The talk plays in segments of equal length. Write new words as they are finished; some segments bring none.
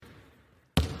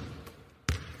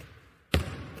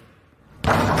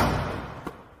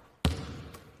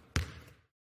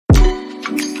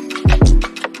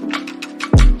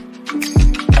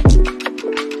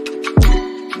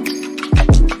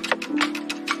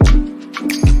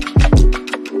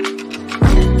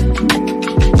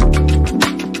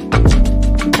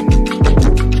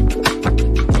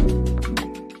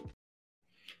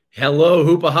Hello,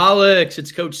 Hoopaholics.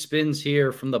 It's Coach Spins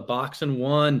here from the Box and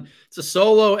One. It's a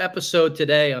solo episode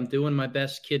today. I'm doing my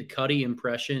best Kid Cudi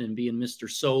impression and being Mr.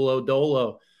 Solo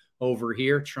Dolo over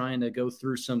here, trying to go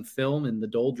through some film in the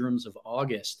doldrums of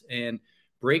August and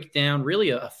break down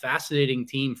really a fascinating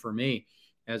team for me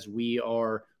as we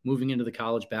are moving into the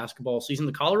college basketball season.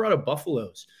 The Colorado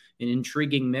Buffaloes, an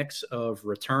intriguing mix of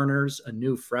returners, a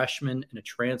new freshman, and a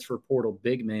transfer portal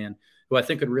big man who I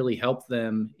think could really help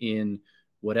them in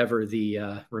whatever the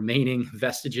remaining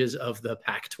vestiges of the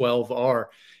Pac-12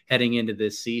 are heading into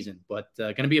this season. But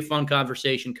going to be a fun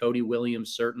conversation. Cody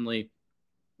Williams, certainly,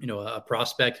 a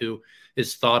prospect who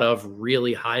is thought of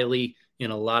really highly in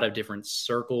a lot of different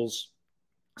circles,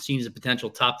 seen as a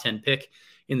potential top 10 pick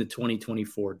in the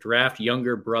 2024 draft,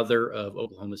 younger brother of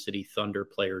Oklahoma City Thunder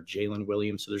player Jalen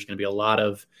Williams. So there's going to be a lot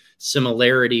of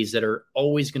similarities that are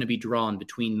always going to be drawn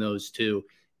between those two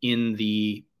in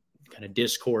the kind of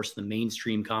discourse, the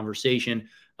mainstream conversation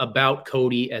about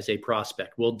Cody as a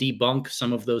prospect. We'll debunk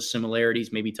some of those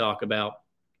similarities, maybe talk about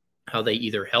how they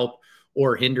either help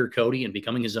or hinder Cody in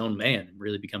becoming his own man,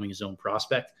 really becoming his own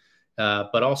prospect,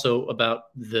 but also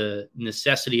about the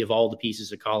necessity of all the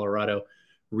pieces of Colorado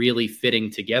really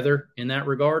fitting together in that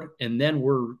regard. And then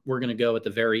we're going to go at the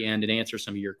very end and answer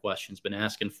some of your questions. Been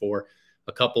asking for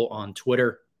a couple on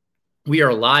Twitter. We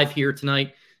are live here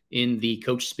tonight in the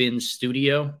Coach Spins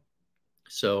studio.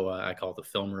 So I call it the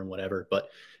film room, whatever. But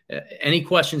any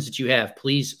questions that you have,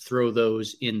 please throw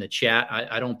those in the chat.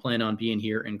 I don't plan on being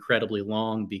here incredibly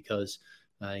long because,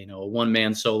 a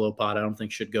one-man solo pod I don't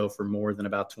think should go for more than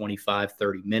about 25,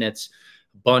 30 minutes.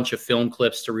 A bunch of film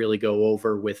clips to really go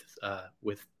over with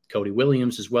Cody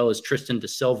Williams, as well as Tristan de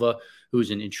Silva,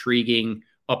 who's an intriguing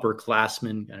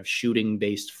upperclassman, kind of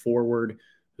shooting-based forward,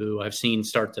 who I've seen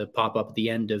start to pop up at the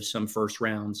end of some first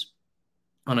rounds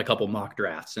on a couple mock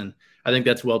drafts. And I think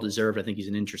that's well-deserved. I think he's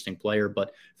an interesting player,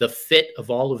 but the fit of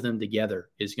all of them together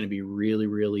is going to be really,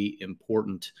 really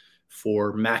important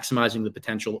for maximizing the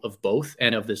potential of both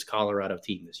and of this Colorado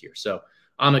team this year. So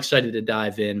I'm excited to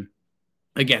dive in.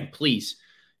 Again, please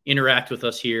interact with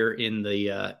us here in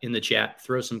the chat.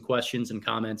 Throw some questions and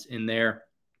comments in there.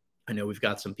 I know we've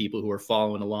got some people who are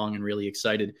following along and really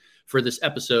excited for this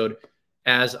episode,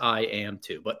 as I am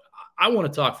too. But I want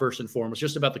to talk first and foremost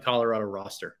just about the Colorado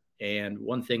roster. And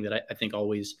one thing that I think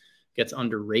always gets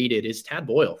underrated is Tad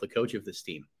Boyle, the coach of this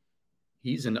team.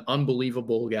 He's an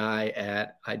unbelievable guy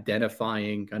at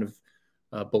identifying kind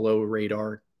of below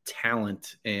radar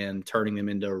talent and turning them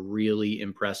into really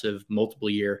impressive multiple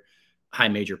year high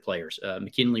major players.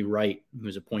 McKinley Wright,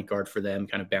 who's a point guard for them,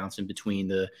 kind of bouncing between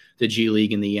the G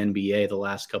League and the NBA the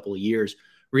last couple of years,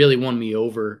 really won me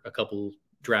over a couple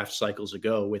draft cycles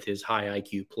ago with his high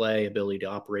IQ play, ability to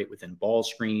operate within ball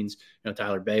screens.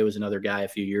 Tyler Bay was another guy a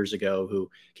few years ago who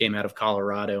came out of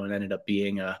Colorado and ended up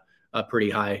being a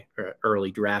pretty high early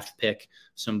draft pick,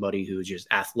 somebody who was just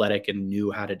athletic and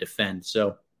knew how to defend.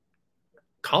 So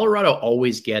Colorado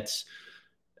always gets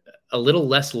a little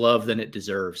less love than it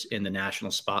deserves in the national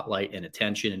spotlight and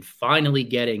attention. And finally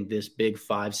getting this big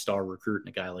 5-star recruit and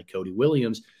a guy like Cody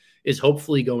Williams is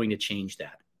hopefully going to change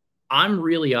that. I'm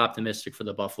really optimistic for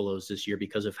the Buffaloes this year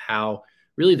because of how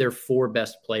really their four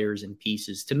best players and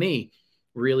pieces, to me,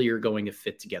 really are going to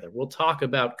fit together. We'll talk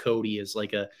about Cody as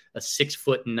like a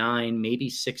 6'9", maybe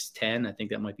 6'10". I think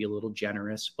that might be a little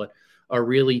generous, but a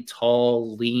really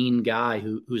tall, lean guy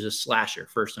who's a slasher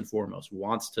first and foremost,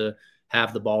 wants to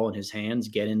have the ball in his hands,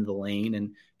 get into the lane,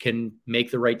 and can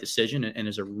make the right decision and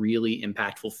is a really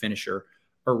impactful finisher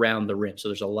around the rim. So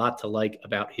there's a lot to like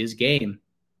about his game.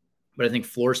 But I think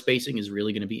floor spacing is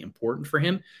really going to be important for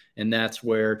him. And that's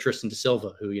where Tristan de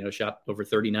Silva, who, shot over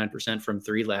 39% from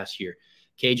three last year.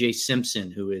 KJ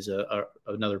Simpson, who is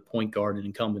another point guard and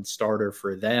incumbent starter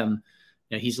for them.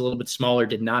 He's a little bit smaller,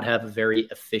 did not have a very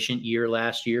efficient year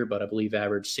last year, but I believe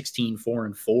averaged 16, 4,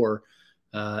 and 4,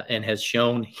 and has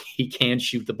shown he can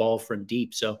shoot the ball from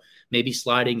deep. So maybe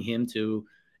sliding him to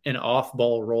an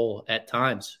off-ball role at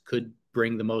times could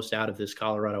bring the most out of this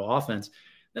Colorado offense.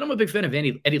 Then I'm a big fan of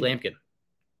Eddie Lampkin,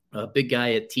 a big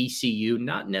guy at TCU,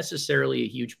 not necessarily a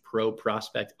huge pro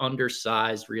prospect,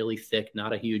 undersized, really thick,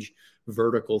 not a huge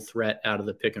vertical threat out of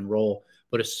the pick and roll,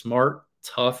 but a smart,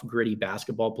 tough, gritty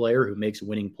basketball player who makes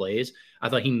winning plays. I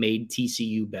thought he made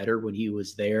TCU better when he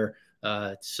was there.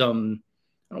 I don't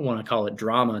want to call it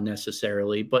drama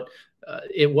necessarily, but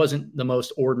it wasn't the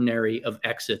most ordinary of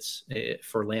exits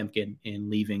for Lampkin in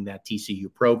leaving that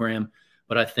TCU program.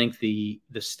 But I think the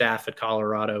staff at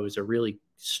Colorado is a really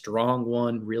strong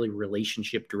one, really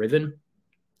relationship driven.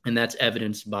 And that's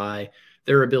evidenced by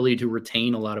their ability to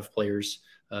retain a lot of players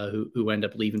who end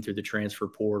up leaving through the transfer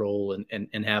portal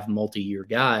and have multi-year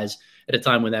guys at a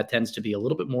time when that tends to be a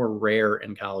little bit more rare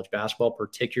in college basketball,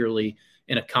 particularly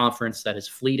in a conference that is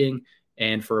fleeting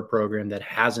and for a program that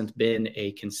hasn't been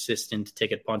a consistent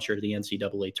ticket puncher to the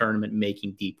NCAA tournament,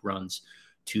 making deep runs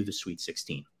to the Sweet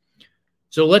 16.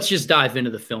 So let's just dive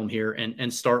into the film here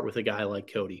and start with a guy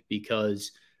like Cody,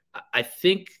 because I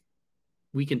think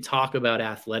we can talk about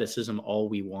athleticism all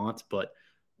we want, but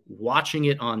watching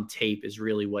it on tape is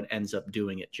really what ends up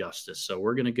doing it justice. So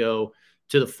we're going to go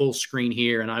to the full screen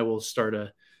here, and I will start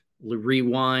to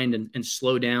rewind and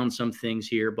slow down some things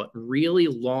here, but really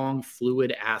long,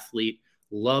 fluid athlete,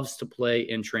 loves to play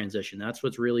in transition. That's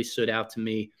what's really stood out to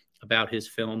me about his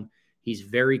film. He's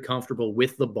very comfortable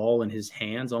with the ball in his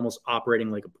hands, almost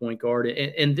operating like a point guard.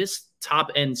 And this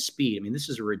top-end speed, I mean, this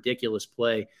is a ridiculous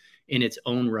play in its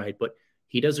own right, but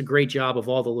he does a great job of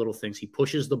all the little things. He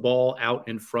pushes the ball out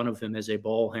in front of him as a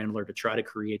ball handler to try to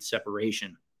create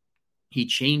separation. He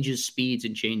changes speeds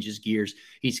and changes gears.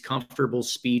 He's comfortable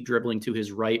speed dribbling to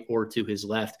his right or to his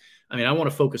left. I mean, I want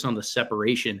to focus on the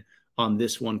separation on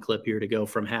this one clip here to go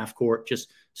from half court,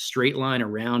 just straight line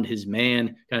around his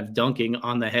man, kind of dunking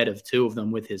on the head of two of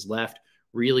them with his left.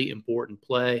 Really important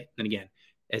play. And again,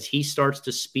 as he starts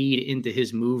to speed into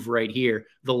his move right here,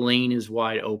 the lane is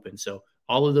wide open. So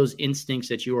all of those instincts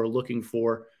that you are looking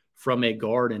for from a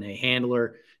guard and a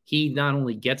handler, he not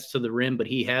only gets to the rim, but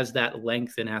he has that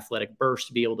length and athletic burst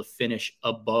to be able to finish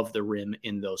above the rim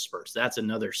in those spurts. That's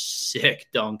another sick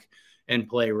dunk and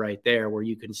play right there, where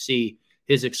you can see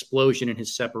his explosion and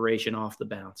his separation off the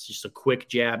bounce. Just a quick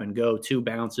jab and go, 2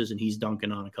 bounces, and he's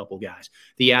dunking on a couple guys.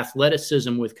 The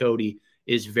athleticism with Cody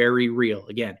is very real.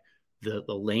 Again, the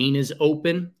lane is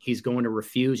open. He's going to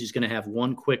refuse. He's going to have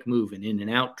one quick move, an in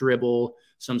and out dribble,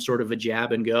 some sort of a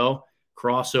jab and go,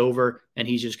 crossover, and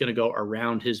he's just going to go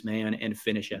around his man and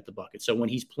finish at the bucket. So when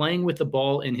he's playing with the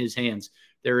ball in his hands,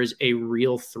 there is a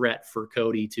real threat for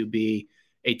Cody to be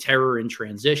a terror in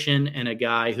transition and a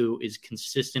guy who is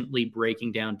consistently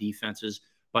breaking down defenses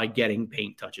by getting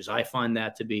paint touches. I find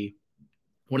that to be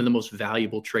one of the most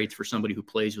valuable traits for somebody who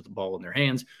plays with the ball in their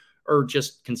hands or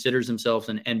just considers themselves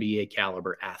an NBA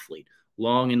caliber athlete.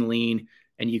 Long and lean,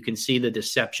 and you can see the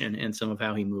deception in some of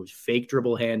how he moves. Fake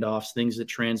dribble handoffs, things that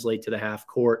translate to the half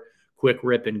court, quick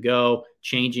rip and go,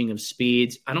 changing of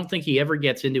speeds. I don't think he ever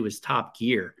gets into his top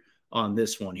gear on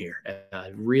this one here.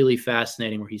 Really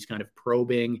fascinating, where he's kind of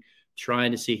probing,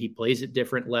 trying to see. He plays at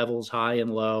different levels, high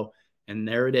and low. And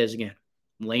there it is again.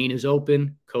 Lane is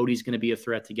open. Cody's going to be a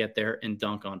threat to get there and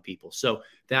dunk on people. So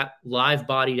that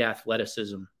live-bodied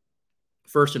athleticism,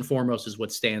 first and foremost, is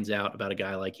what stands out about a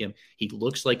guy like him. He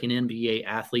looks like an NBA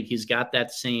athlete. He's got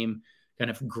that same kind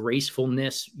of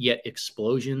gracefulness, yet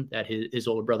explosion that his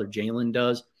older brother Jalen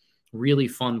does. Really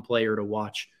fun player to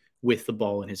watch with the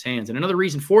ball in his hands. And another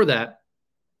reason for that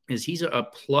is he's a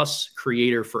plus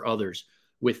creator for others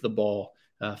with the ball.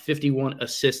 51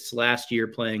 assists last year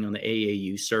playing on the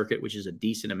AAU circuit, which is a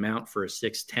decent amount for a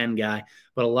 6'10 guy.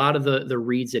 But a lot of the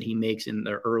reads that he makes in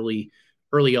the early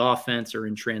offense or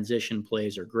in transition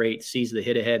plays are great. Sees the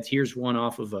hit aheads. Here's one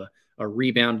off of a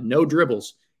rebound, no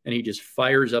dribbles, and he just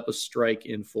fires up a strike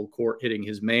in full court, hitting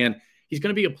his man. He's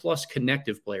going to be a plus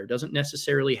connective player. Doesn't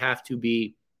necessarily have to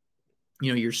be,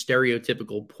 your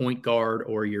stereotypical point guard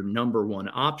or your number one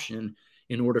option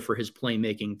in order for his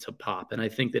playmaking to pop. And I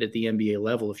think that at the NBA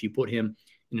level, if you put him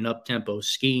in an up-tempo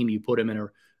scheme, you put him in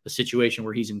a situation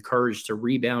where he's encouraged to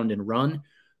rebound and run,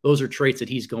 those are traits that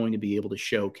he's going to be able to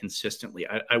show consistently.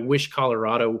 I wish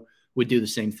Colorado would do the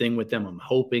same thing with them. I'm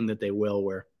hoping that they will,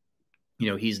 where,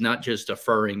 he's not just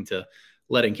deferring to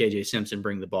letting KJ Simpson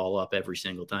bring the ball up every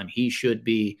single time. He should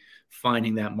be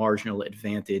finding that marginal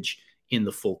advantage in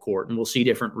the full court. And we'll see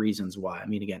different reasons why. I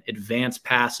mean, again, advanced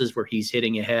passes where he's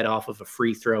hitting ahead off of a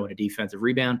free throw and a defensive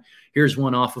rebound. Here's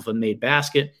one off of a made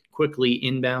basket, quickly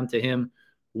inbound to him,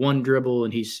 one dribble,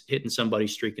 and he's hitting somebody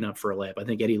streaking up for a layup. I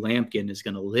think Eddie Lampkin is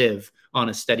going to live on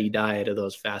a steady diet of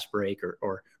those fast break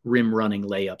or rim running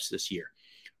layups this year.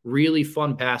 Really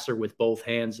fun passer with both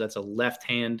hands. That's a left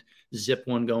hand zip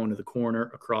one going to the corner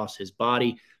across his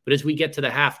body. But as we get to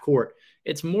the half court,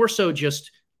 it's more so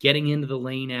just getting into the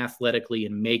lane athletically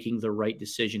and making the right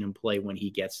decision and play when he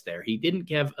gets there. He didn't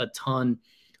have a ton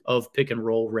of pick and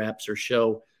roll reps or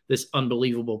show this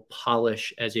unbelievable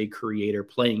polish as a creator,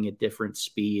 playing at different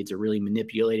speeds or really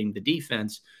manipulating the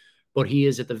defense. But he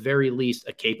is at the very least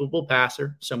a capable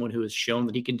passer, someone who has shown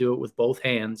that he can do it with both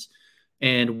hands,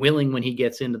 and willing when he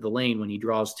gets into the lane, when he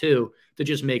draws two, to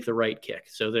just make the right kick.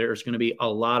 So there's going to be a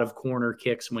lot of corner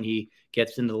kicks when he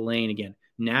gets into the lane. Again,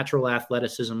 natural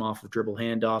athleticism off of dribble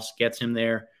handoffs gets him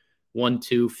there.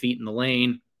 1-2 feet in the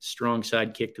lane, strong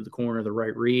side kick to the corner, the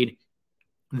right read.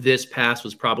 This pass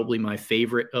was probably my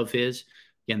favorite of his.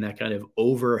 Again, that kind of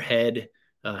overhead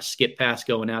skip pass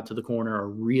going out to the corner, a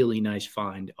really nice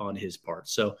find on his part.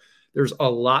 So there's a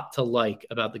lot to like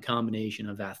about the combination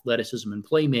of athleticism and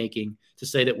playmaking to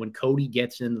say that when Cody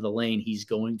gets into the lane, he's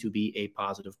going to be a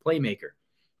positive playmaker.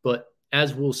 But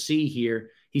as we'll see here,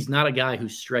 he's not a guy who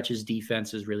stretches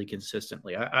defenses really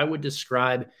consistently. I would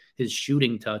describe his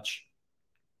shooting touch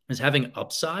as having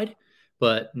upside,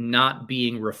 but not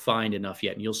being refined enough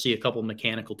yet. And you'll see a couple of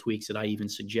mechanical tweaks that I even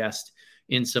suggest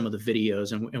in some of the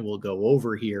videos, and we'll go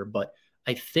over here. But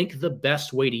I think the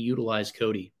best way to utilize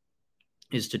Cody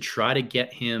is to try to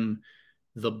get him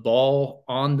the ball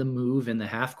on the move in the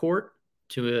half court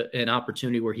to an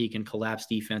opportunity where he can collapse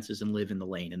defenses and live in the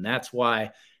lane. And that's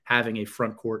why having a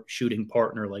front court shooting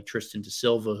partner like Tristan to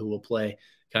Silva, who will play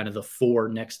kind of the 4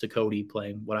 next to Cody,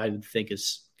 playing what I would think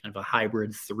is kind of a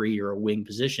hybrid 3 or a wing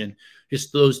position.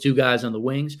 Just those two guys on the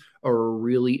wings are a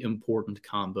really important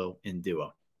combo and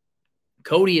duo.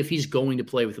 Cody, if he's going to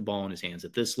play with the ball in his hands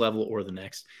at this level or the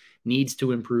next, needs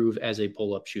to improve as a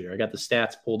pull-up shooter. I got the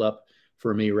stats pulled up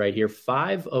for me right here.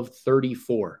 5 of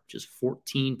 34, just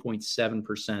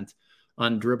 14.7%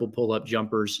 on dribble pull-up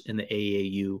jumpers in the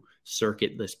AAU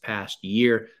circuit this past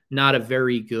year. Not a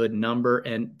very good number.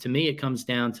 And to me, it comes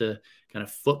down to kind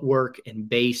of footwork and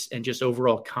base and just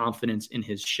overall confidence in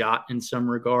his shot in some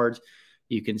regards.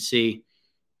 You can see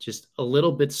just a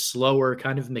little bit slower,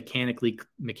 kind of mechanically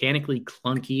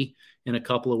clunky in a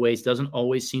couple of ways. Doesn't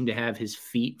always seem to have his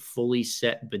feet fully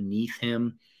set beneath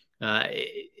him.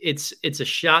 It's a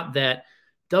shot that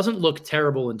doesn't look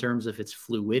terrible in terms of its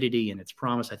fluidity and its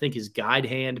promise. I think his guide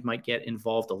hand might get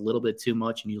involved a little bit too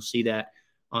much, and you'll see that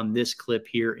on this clip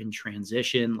here in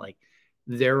transition. Like,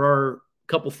 there are a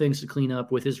couple things to clean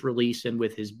up with his release and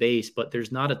with his base, but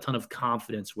there's not a ton of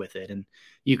confidence with it. And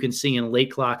you can see in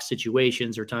late clock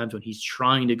situations or times when he's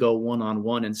trying to go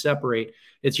one-on-one and separate,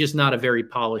 it's just not a very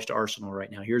polished arsenal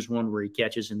right now. Here's one where he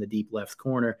catches in the deep left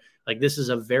corner. Like, this is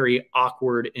a very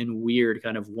awkward and weird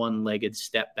kind of one-legged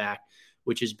step back,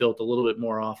 which is built a little bit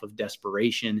more off of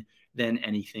desperation than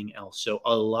anything else. So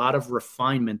a lot of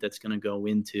refinement that's going to go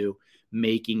into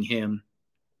making him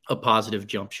a positive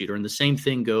jump shooter. And the same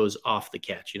thing goes off the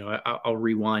catch. You know, I'll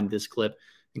rewind this clip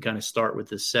and kind of start with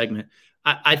this segment.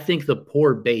 I think the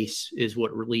poor base is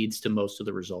what leads to most of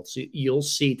the results. You'll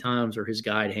see times where his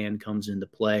guide hand comes into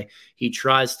play. He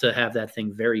tries to have that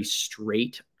thing very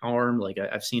straight arm. Like,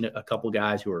 I've seen a couple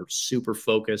guys who are super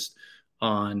focused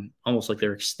on almost like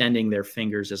they're extending their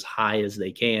fingers as high as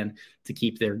they can to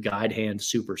keep their guide hand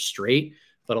super straight.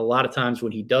 But a lot of times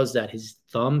when he does that, his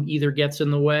thumb either gets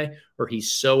in the way or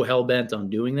he's so hell-bent on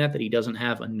doing that he doesn't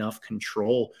have enough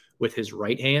control with his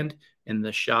right hand, and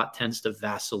the shot tends to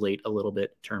vacillate a little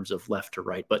bit in terms of left to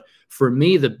right. But for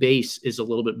me, the base is a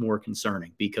little bit more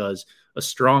concerning because a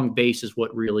strong base is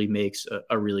what really makes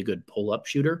a really good pull-up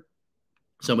shooter.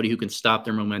 Somebody who can stop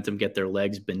their momentum, get their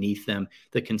legs beneath them.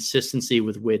 The consistency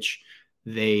with which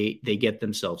they get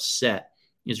themselves set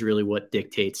is really what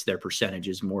dictates their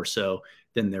percentages more so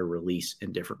than their release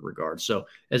in different regards. So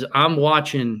as I'm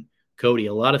watching Cody,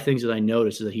 a lot of things that I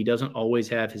notice is that he doesn't always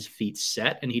have his feet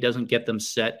set, and he doesn't get them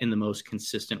set in the most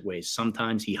consistent ways.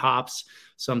 Sometimes he hops,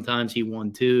 sometimes he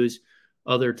 1-2s,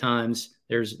 other times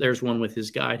there's one with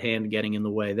his guide hand getting in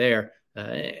the way there.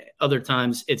 Other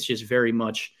times it's just very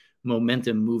much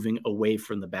momentum moving away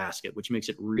from the basket, which makes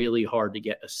it really hard to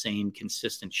get a same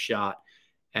consistent shot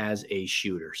as a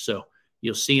shooter. So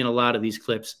you'll see in a lot of these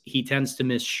clips, he tends to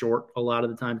miss short a lot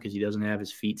of the time because he doesn't have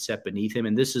his feet set beneath him.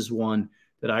 And this is one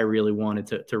that I really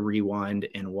wanted to rewind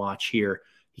and watch here.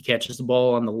 He catches the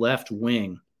ball on the left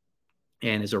wing,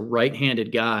 and as a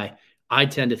right-handed guy, I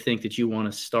tend to think that you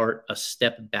want to start a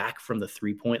step back from the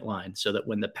three-point line so that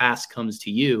when the pass comes to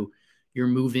you, you're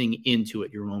moving into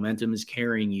it. Your momentum is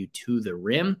carrying you to the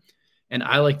rim. And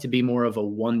I like to be more of a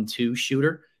 1-2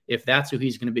 shooter if that's who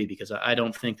he's going to be, because I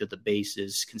don't think that the base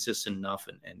is consistent enough,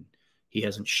 and he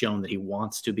hasn't shown that he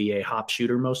wants to be a hop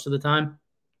shooter most of the time.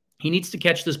 He needs to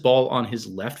catch this ball on his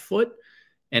left foot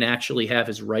and actually have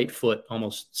his right foot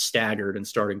almost staggered and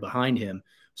starting behind him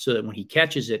so that when he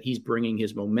catches it, he's bringing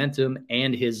his momentum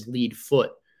and his lead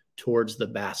foot towards the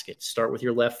basket. Start with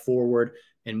your left forward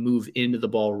and move into the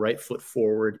ball right foot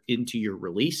forward into your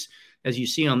release. As you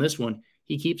see on this one,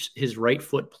 he keeps his right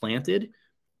foot planted,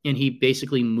 and he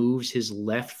basically moves his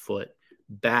left foot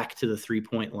back to the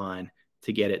three-point line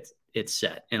to get it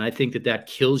set. And I think that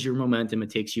kills your momentum. It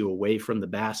takes you away from the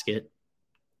basket.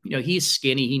 You know, he's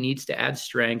skinny. He needs to add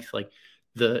strength. Like,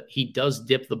 he does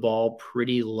dip the ball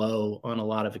pretty low on a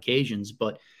lot of occasions,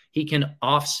 but he can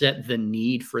offset the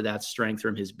need for that strength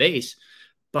from his base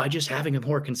by just having a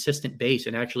more consistent base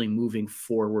and actually moving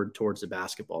forward towards the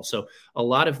basketball. So a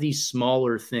lot of these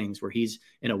smaller things where he's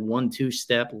in a 1-2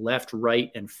 step, left,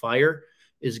 right, and fire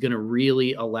is going to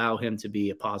really allow him to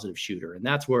be a positive shooter. And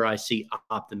that's where I see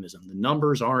optimism. The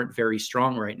numbers aren't very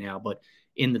strong right now, but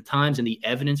in the times and the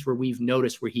evidence where we've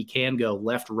noticed where he can go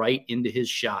left, right into his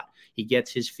shot, he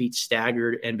gets his feet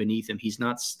staggered and beneath him. He's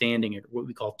not standing at what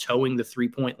we call towing the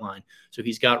 3-point line. So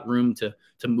he's got room to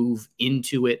move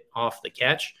into it off the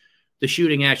catch. The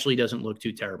shooting actually doesn't look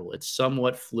too terrible. It's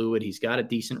somewhat fluid. He's got a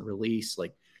decent release.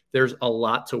 Like, there's a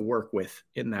lot to work with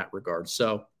in that regard.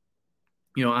 So,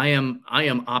 I am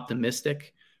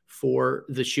optimistic for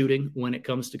the shooting when it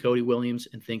comes to Cody Williams,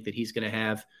 and think that he's going to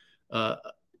have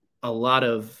a lot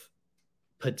of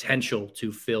potential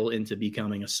to fill into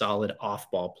becoming a solid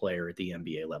off-ball player at the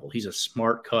NBA level. He's a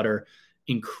smart cutter,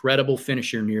 incredible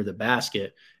finisher near the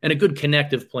basket, and a good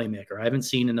connective playmaker. I haven't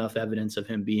seen enough evidence of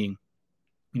him being,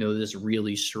 this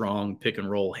really strong pick and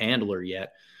roll handler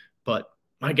yet, but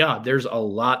my God, there's a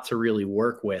lot to really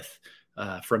work with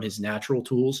from his natural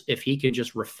tools. If he can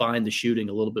just refine the shooting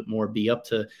a little bit more, be up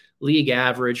to league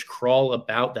average, crawl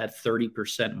about that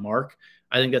 30% mark,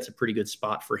 I think that's a pretty good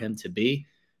spot for him to be.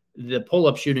 The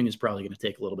pull-up shooting is probably going to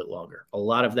take a little bit longer. A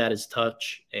lot of that is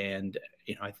touch, and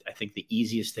I think the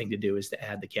easiest thing to do is to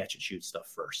add the catch and shoot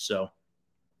stuff first. So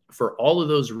for all of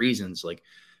those reasons, like,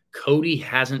 Cody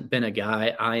hasn't been a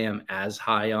guy I am as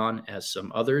high on as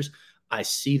some others. I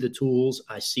see the tools,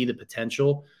 I see the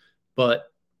potential, but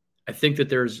I think that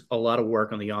there's a lot of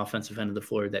work on the offensive end of the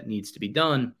floor that needs to be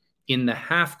done in the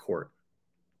half court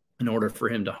in order for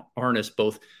him to harness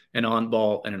both an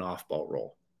on-ball and an off-ball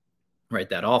role. Right,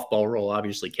 that off-ball role,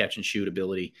 obviously catch and shoot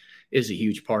ability is a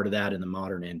huge part of that in the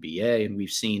modern NBA, and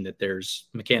we've seen that there's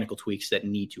mechanical tweaks that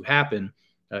need to happen.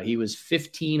 He was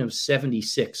 15 of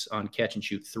 76 on catch and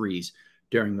shoot threes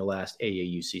during the last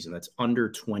AAU season. That's under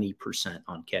 20%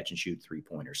 on catch and shoot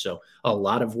three-pointers. So a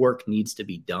lot of work needs to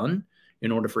be done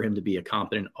in order for him to be a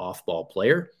competent off-ball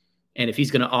player. And if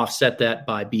he's going to offset that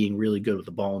by being really good with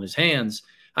the ball in his hands,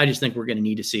 I just think we're going to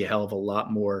need to see a hell of a lot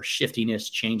more shiftiness,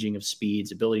 changing of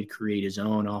speeds, ability to create his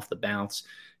own off the bounce.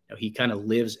 He kind of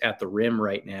lives at the rim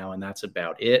right now, and that's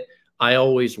about it. I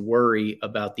always worry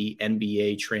about the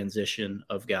NBA transition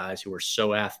of guys who are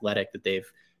so athletic that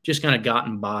they've just kind of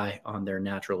gotten by on their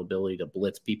natural ability to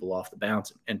blitz people off the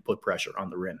bounce and put pressure on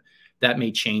the rim. That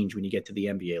may change when you get to the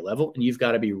NBA level, and you've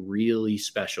got to be really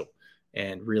special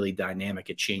and really dynamic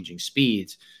at changing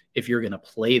speeds if you're going to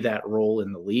play that role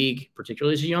in the league,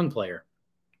 particularly as a young player,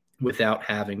 without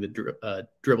having the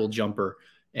dribble jumper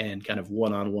and kind of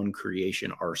one-on-one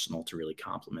creation arsenal to really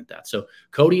complement that. So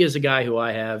Cody is a guy who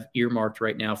I have earmarked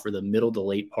right now for the middle to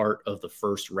late part of the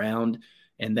first round,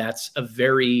 and that's a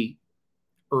very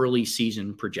early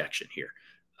season projection here.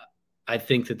 I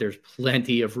think that there's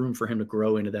plenty of room for him to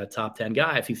grow into that top 10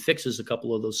 guy. If he fixes a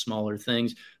couple of those smaller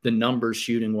things, the numbers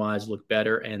shooting wise look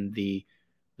better, and the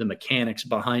mechanics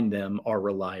behind them are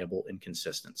reliable and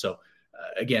consistent. So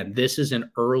again, this is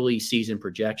an early season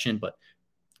projection, but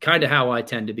kind of how I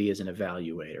tend to be as an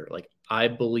evaluator. Like, I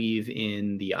believe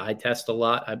in the eye test a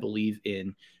lot. I believe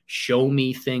in show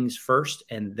me things first,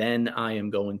 and then I am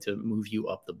going to move you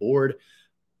up the board.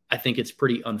 I think it's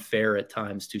pretty unfair at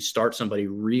times to start somebody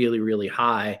really, really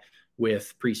high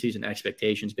with preseason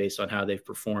expectations based on how they've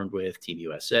performed with Team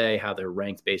USA, how they're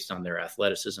ranked based on their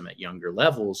athleticism at younger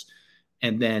levels,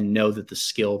 and then know that the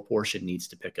skill portion needs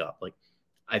to pick up. Like,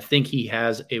 I think he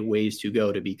has a ways to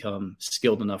go to become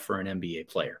skilled enough for an NBA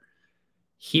player.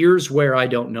 Here's where I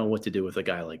don't know what to do with a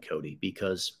guy like Cody,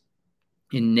 because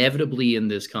inevitably in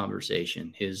this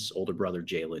conversation, his older brother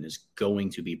Jalen is going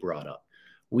to be brought up.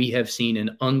 We have seen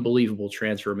an unbelievable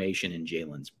transformation in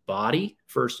Jalen's body,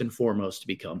 first and foremost, to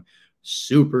become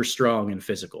super strong and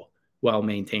physical while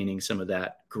maintaining some of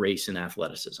that grace and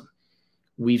athleticism.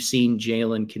 We've seen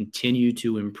Jalen continue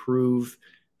to improve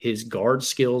his guard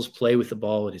skills, play with the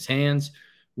ball in his hands.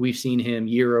 We've seen him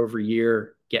year over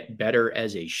year get better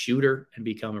as a shooter and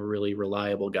become a really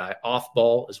reliable guy off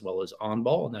ball as well as on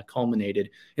ball. And that culminated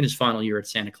in his final year at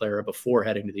Santa Clara before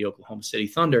heading to the Oklahoma City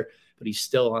Thunder, but he's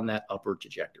still on that upward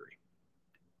trajectory.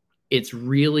 It's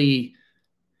really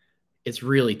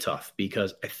tough,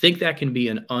 because I think that can be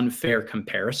an unfair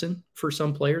comparison for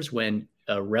some players when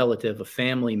a relative, a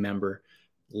family member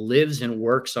lives and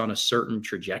works on a certain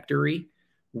trajectory.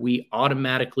 We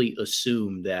automatically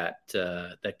assume that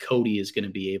Cody is going to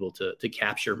be able to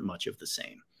capture much of the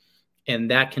same.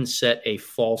 And that can set a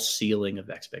false ceiling of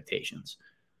expectations.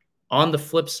 On the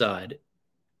flip side,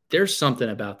 there's something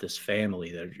about this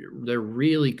family that they're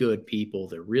really good people.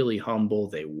 They're really humble.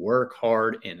 They work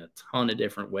hard in a ton of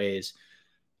different ways.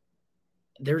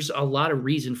 There's a lot of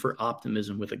reason for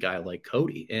optimism with a guy like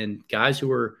Cody, and guys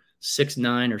who are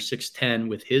 6'9" or 6'10"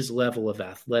 with his level of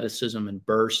athleticism and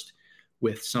burst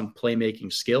with some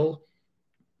playmaking skill,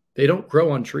 they don't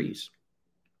grow on trees.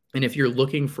 And if you're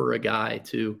looking for a guy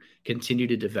to continue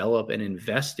to develop and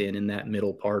invest in that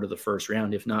middle part of the first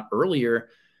round, if not earlier,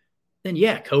 then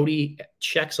yeah, Cody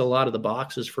checks a lot of the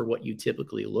boxes for what you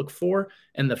typically look for.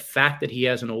 And the fact that he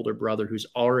has an older brother who's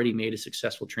already made a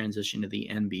successful transition to the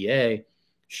NBA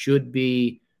should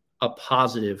be a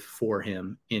positive for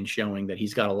him in showing that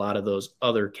he's got a lot of those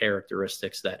other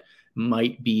characteristics that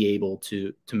might be able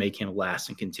to make him last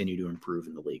and continue to improve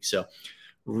in the league. So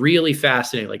really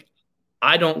fascinating. Like,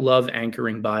 I don't love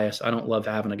anchoring bias. I don't love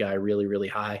having a guy really, really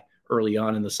high early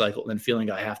on in the cycle and then feeling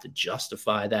I have to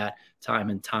justify that time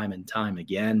and time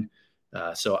again.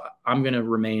 So I'm going to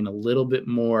remain a little bit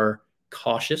more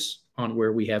cautious on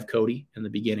where we have Cody in the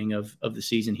beginning of the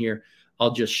season here.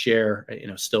 I'll just share,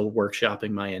 still workshopping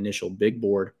my initial big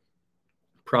board.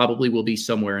 Probably will be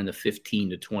somewhere in the 15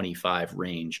 to 25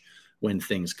 range when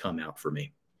things come out for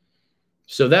me.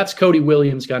 So that's Cody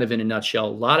Williams kind of in a nutshell. A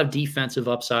lot of defensive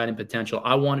upside and potential.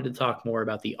 I wanted to talk more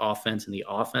about the offense and the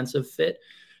offensive fit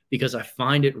because I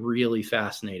find it really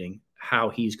fascinating how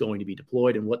he's going to be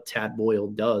deployed and what Tad Boyle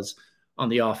does on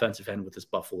the offensive end with this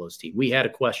Buffaloes team. We had a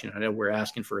question. I know we're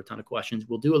asking for a ton of questions.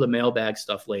 We'll do the mailbag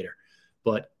stuff later.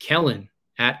 But Kellen,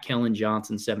 at Kellen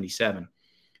Johnson 77,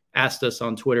 asked us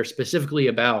on Twitter specifically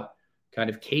about kind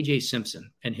of KJ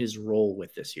Simpson and his role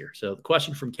with this year. So the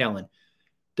question from Kellen: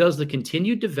 does the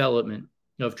continued development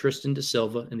of Tristan da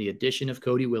Silva and the addition of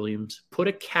Cody Williams put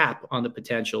a cap on the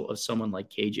potential of someone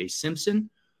like KJ Simpson,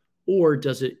 or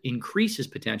does it increase his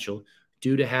potential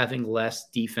due to having less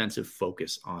defensive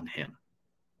focus on him?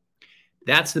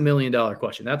 That's the $1 million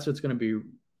question. That's what's going to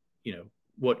be,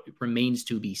 what remains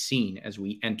to be seen as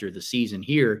we enter the season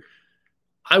here.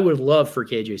 I would love for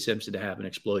KJ Simpson to have an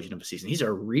explosion of a season. He's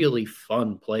a really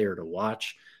fun player to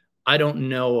watch. I don't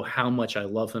know how much I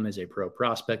love him as a pro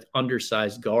prospect.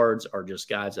 Undersized guards are just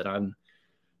guys that I'm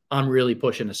really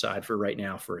pushing aside for right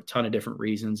now for a ton of different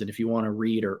reasons. And if you want to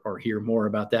read or hear more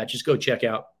about that, just go check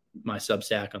out my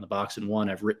Substack on the Box and One.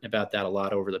 I've written about that a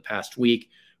lot over the past week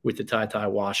with the Ty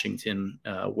Washington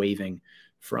waiving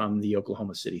from the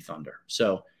Oklahoma City Thunder.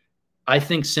 So I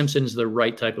think Simpson's the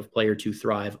right type of player to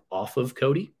thrive off of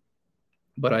Cody.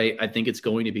 But I think it's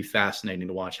going to be fascinating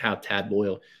to watch how Tad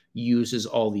Boyle uses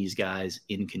all these guys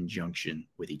in conjunction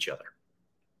with each other.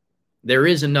 There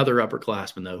is another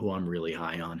upperclassman, though, who I'm really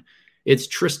high on. It's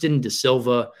Tristan da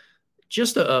Silva,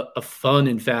 just a fun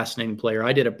and fascinating player.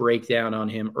 I did a breakdown on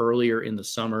him earlier in the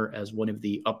summer as one of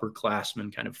the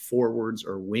upperclassmen kind of forwards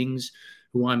or wings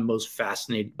who I'm most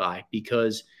fascinated by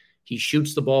because he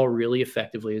shoots the ball really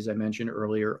effectively, as I mentioned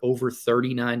earlier, over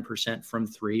 39% from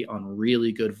three on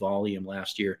really good volume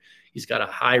last year. He's got a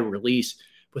high release,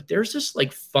 but there's this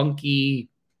like funky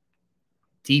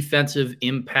defensive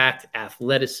impact,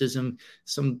 athleticism,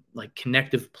 some like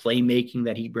connective playmaking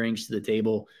that he brings to the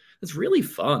table. It's really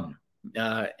fun.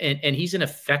 And he's an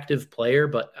effective player,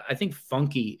 but I think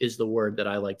funky is the word that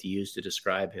I like to use to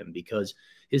describe him because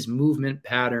his movement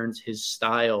patterns, his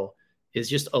style is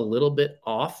just a little bit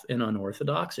off and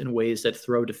unorthodox in ways that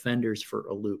throw defenders for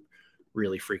a loop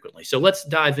really frequently. So let's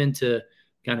dive into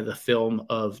kind of the film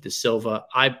of da Silva.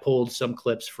 I pulled some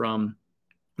clips from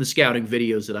the scouting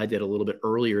videos that I did a little bit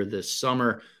earlier this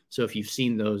summer. So if you've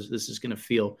seen those, this is going to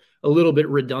feel a little bit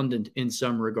redundant in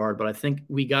some regard, but I think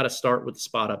we got to start with the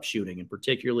spot up shooting and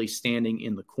particularly standing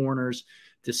in the corners.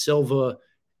 Da Silva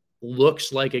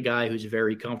looks like a guy who's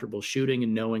very comfortable shooting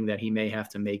and knowing that he may have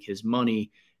to make his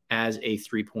money as a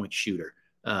three-point shooter.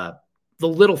 The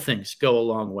little things go a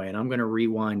long way. And I'm going to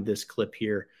rewind this clip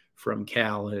here from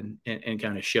Cal and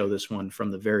kind of show this one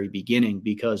from the very beginning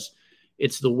because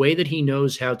it's the way that he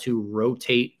knows how to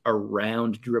rotate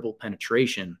around dribble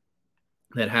penetration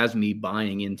that has me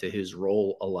buying into his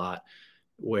role a lot,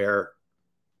 where,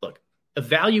 look,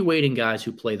 evaluating guys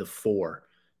who play the four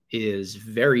is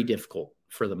very difficult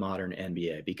for the modern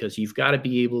NBA because you've got to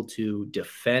be able to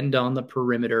defend on the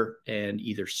perimeter and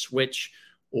either switch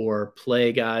or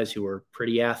play guys who are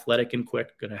pretty athletic and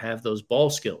quick, going to have those ball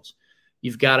skills.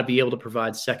 You've got to be able to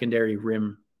provide secondary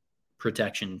rim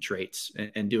protection traits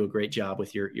and do a great job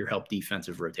with your help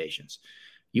defensive rotations.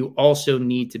 You also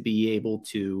need to be able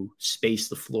to space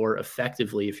the floor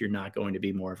effectively if you're not going to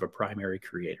be more of a primary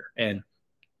creator. And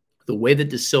the way that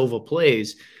da Silva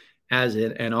plays as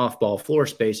an off-ball floor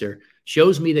spacer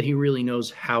shows me that he really knows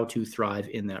how to thrive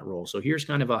in that role. So here's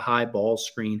kind of a high ball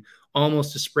screen,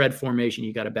 almost a spread formation.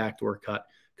 You got a backdoor cut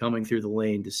coming through the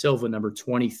lane. De Silva, number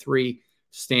 23,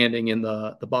 standing in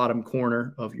the bottom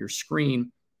corner of your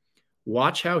screen.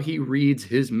 Watch how he reads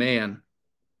his man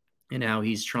and how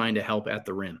he's trying to help at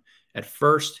the rim. At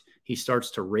first, he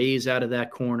starts to raise out of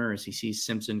that corner as he sees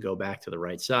Simpson go back to the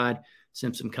right side.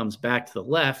 Simpson comes back to the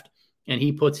left, and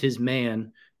he puts his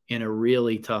man in a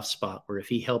really tough spot where if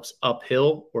he helps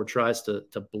uphill or tries to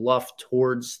bluff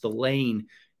towards the lane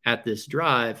at this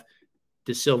drive,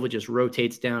 De Silva just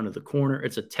rotates down to the corner.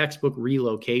 It's a textbook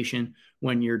relocation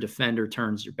when your defender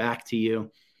turns their back to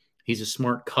you. He's a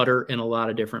smart cutter in a lot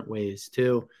of different ways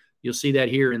too. You'll see that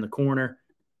here in the corner.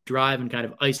 Drive and kind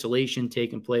of isolation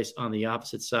taking place on the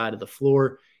opposite side of the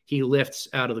floor. He lifts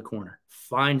out of the corner,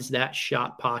 finds that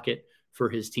shot pocket for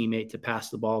his teammate to pass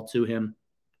the ball to him.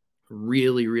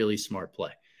 Really, really smart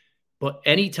play. But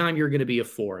anytime you're going to be a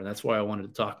four, and that's why I wanted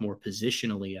to talk more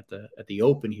positionally at the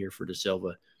open here for De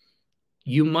Silva,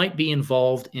 you might be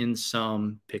involved in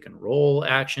some pick and roll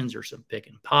actions or some pick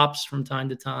and pops from time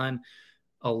to time.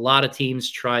 A lot of teams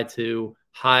try to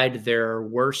hide their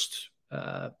worst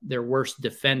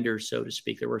defender, so to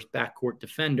speak, their worst backcourt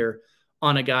defender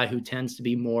on a guy who tends to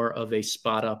be more of a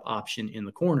spot up option in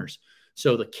the corners.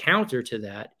 So the counter to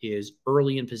that is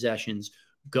early in possessions,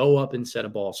 go up and set a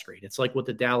ball screen. It's like what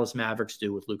the Dallas Mavericks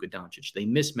do with Luka Doncic. They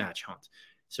mismatch hunt.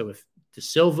 So if De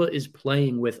Silva is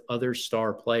playing with other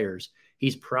star players,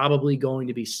 he's probably going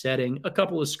to be setting a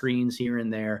couple of screens here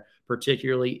and there,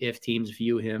 particularly if teams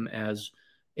view him as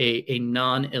a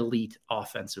non-elite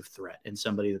offensive threat and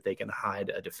somebody that they can hide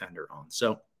a defender on.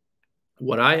 So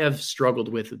what I have struggled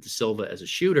with De Silva as a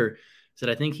shooter is that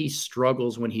I think he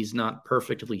struggles when he's not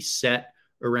perfectly set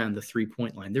around the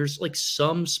three-point line. There's like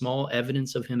some small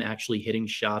evidence of him actually hitting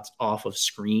shots off of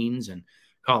screens, and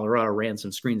Colorado ran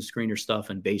some screen-to-screener stuff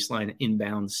and baseline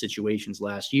inbound situations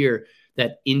last year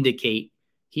that indicate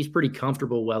he's pretty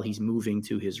comfortable while he's moving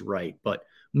to his right. But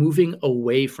moving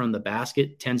away from the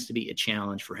basket tends to be a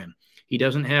challenge for him. He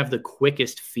doesn't have the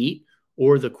quickest feet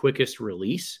or the quickest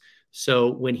release.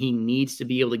 So when he needs to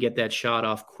be able to get that shot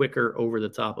off quicker over the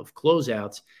top of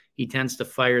closeouts, he tends to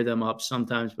fire them up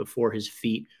sometimes before his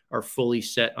feet are fully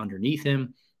set underneath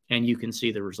him. And you can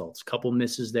see the results. Couple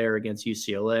misses there against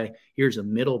UCLA. Here's a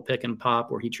middle pick and pop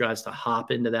where he tries to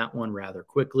hop into that one rather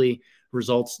quickly.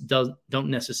 Results don't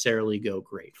necessarily go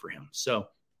great for him. So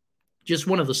just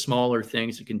one of the smaller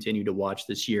things to continue to watch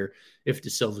this year. If De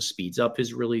Silva speeds up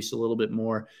his release a little bit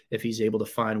more, if he's able to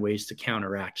find ways to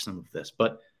counteract some of this.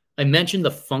 But I mentioned the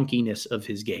funkiness of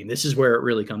his game. This is where it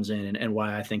really comes in and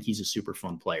why I think he's a super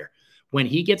fun player. When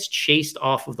he gets chased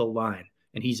off of the line,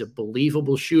 and he's a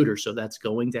believable shooter, so that's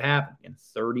going to happen. And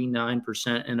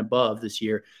 39% and above this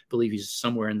year. I believe he's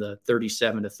somewhere in the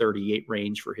 37 to 38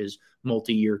 range for his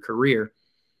multi-year career.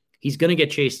 He's going to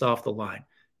get chased off the line.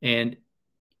 And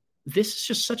this is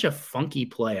just such a funky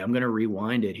play. I'm going to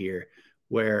rewind it here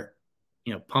where,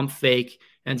 pump fake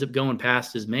ends up going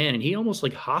past his man, and he almost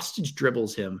like hostage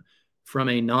dribbles him from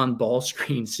a non-ball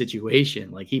screen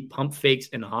situation. Like he pump fakes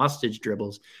and hostage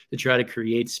dribbles to try to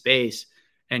create space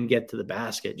and get to the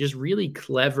basket. Just really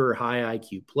clever, high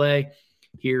IQ play.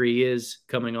 Here he is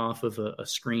coming off of a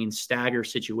screen stagger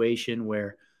situation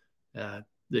where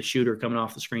the shooter coming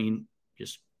off the screen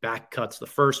just back cuts the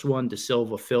first one. De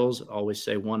Silva fills, always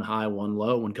say one high, one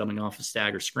low when coming off of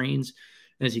stagger screens.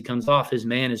 And as he comes off, his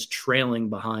man is trailing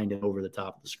behind and over the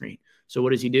top of the screen. So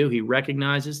what does he do? He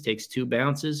recognizes, takes two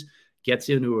bounces, gets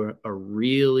into a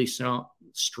really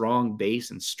strong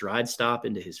base and stride stop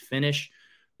into his finish.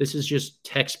 This is just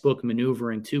textbook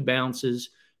maneuvering, two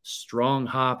bounces, strong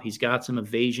hop. He's got some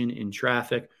evasion in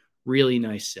traffic. Really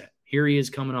nice set. Here he is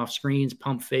coming off screens,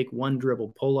 pump fake, one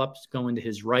dribble pull-ups going to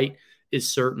his right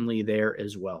is certainly there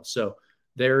as well. So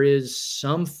there is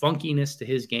some funkiness to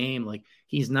his game. Like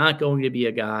he's not going to be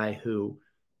a guy who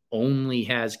only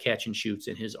has catch and shoots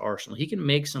in his arsenal. He can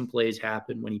make some plays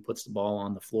happen when he puts the ball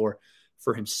on the floor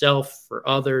for himself, for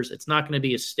others. It's not going to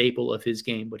be a staple of his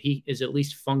game, but he is at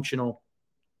least functional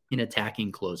in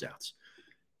attacking closeouts.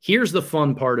 Here's the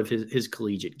fun part of his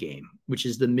collegiate game, which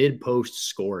is the mid-post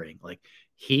scoring. Like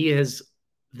he has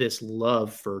this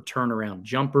love for turnaround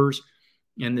jumpers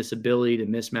and this ability to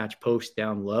mismatch post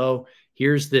down low.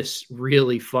 Here's this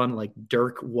really fun, like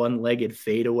Dirk one-legged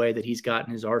fadeaway that he's got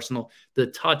in his arsenal. The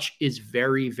touch is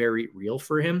very, very real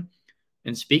for him.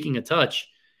 And speaking of touch,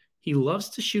 he loves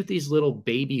to shoot these little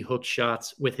baby hook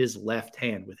shots with his left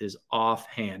hand, with his off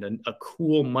hand, and a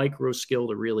cool micro skill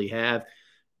to really have.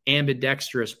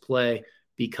 Ambidextrous play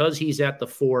because he's at the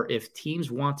 4, if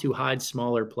teams want to hide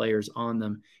smaller players on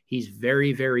them, he's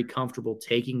very, very comfortable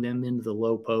taking them into the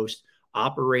low post,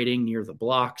 operating near the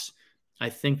blocks.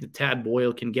 I think that Tad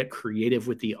Boyle can get creative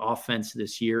with the offense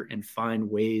this year and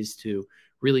find ways to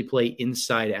really play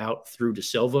inside out through De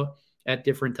Silva at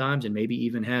different times, and maybe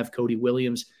even have Cody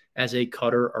Williams as a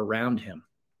cutter around him.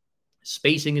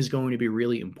 Spacing is going to be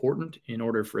really important in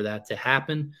order for that to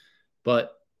happen,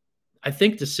 but I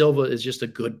think De Silva is just a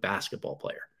good basketball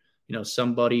player.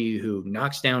 Somebody who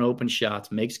knocks down open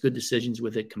shots, makes good decisions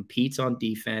with it, competes on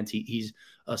defense. He's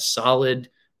a solid,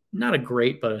 not a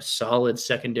great, but a solid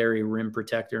secondary rim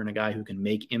protector and a guy who can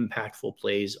make impactful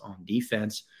plays on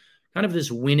defense. Kind of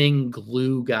this winning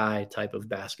glue guy type of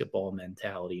basketball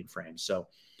mentality and frame. So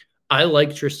I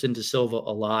like Tristan De Silva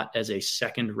a lot as a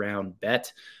second round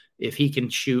bet. If he can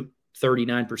shoot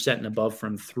 39% and above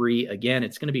from 3, again,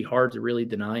 it's going to be hard to really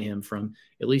deny him from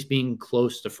at least being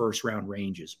close to first round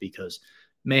ranges, because,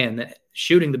 man,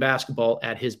 shooting the basketball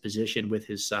at his position with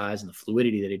his size and the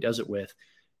fluidity that he does it with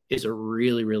is a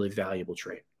really, really valuable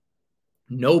trait.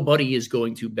 Nobody is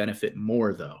going to benefit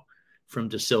more, though, from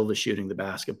De Silva shooting the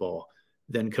basketball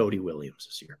than Cody Williams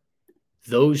this year.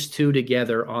 Those two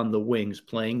together on the wings,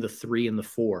 playing the 3 and the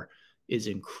 4, is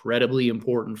incredibly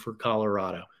important for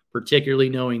Colorado, particularly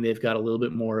knowing they've got a little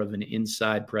bit more of an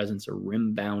inside presence, a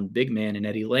rim-bound big man in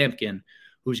Eddie Lampkin,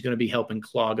 who's going to be helping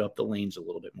clog up the lanes a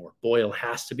little bit more. Boyle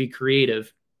has to be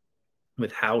creative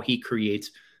with how he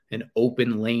creates an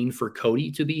open lane for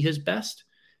Cody to be his best,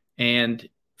 and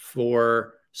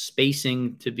for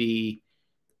spacing to be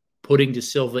putting De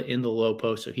Silva in the low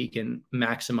post so he can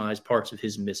maximize parts of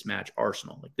his mismatch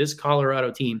arsenal. Like, this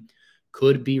Colorado team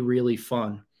could be really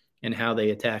fun in how they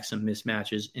attack some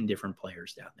mismatches in different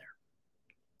players down there.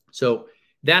 So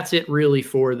that's it really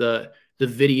for the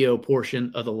video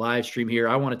portion of the live stream here.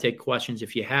 I want to take questions.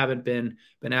 If you haven't been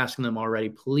asking them already,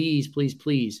 please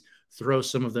throw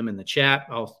some of them in the chat.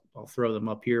 I'll throw them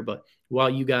up here. But while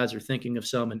you guys are thinking of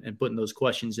some and putting those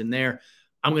questions in there,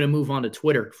 I'm going to move on to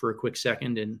Twitter for a quick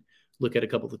second and look at a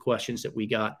couple of the questions that we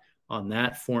got on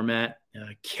that format.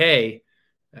 K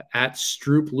at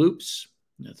Stroop Loops,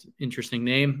 that's an interesting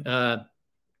name,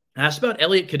 asked about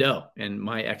Elliot Cadeau and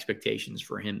my expectations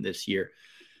for him this year.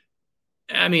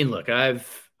 I mean, look,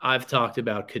 I've talked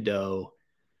about Cadeau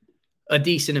a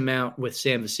decent amount with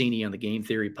Sam Vecini on the Game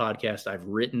Theory podcast. I've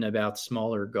written about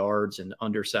smaller guards and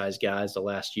undersized guys the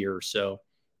last year or so.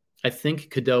 I think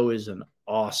Cadeau is an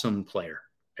awesome player.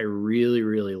 I really,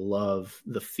 really love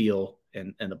the feel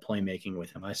and the playmaking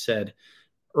with him. I said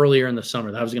earlier in the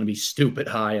summer that I was going to be stupid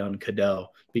high on Cadeau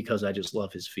because I just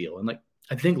love his feel. And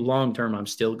I think long-term I'm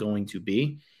still going to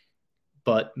be,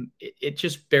 but it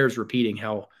just bears repeating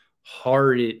how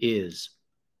hard it is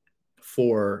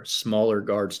for smaller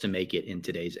guards to make it in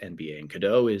today's NBA. And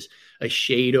Cadeau is a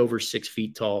shade over 6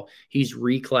 feet tall. He's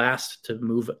reclassed to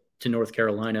move to North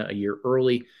Carolina a year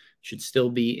early, should still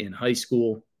be in high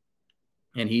school.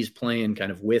 And he's playing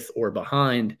kind of with or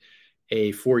behind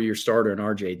a 4-year starter in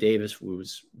RJ Davis, who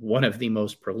was one of the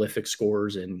most prolific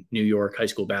scorers in New York high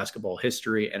school basketball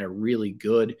history and a really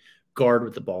good guard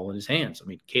with the ball in his hands. I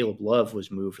mean, Caleb Love was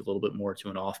moved a little bit more to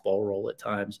an off-ball role at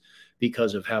times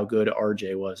because of how good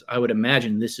RJ was. I would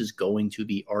imagine this is going to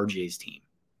be RJ's team.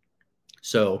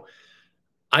 So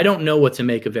I don't know what to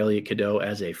make of Elliot Cadeau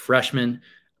as a freshman.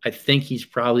 I think he's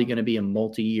probably going to be a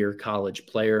multi-year college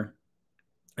player,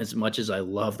 as much as I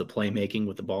love the playmaking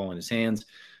with the ball in his hands.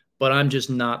 But I'm just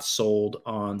not sold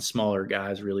on smaller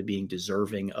guys really being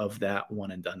deserving of that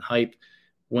one-and-done hype.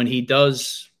 When he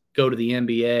does go to the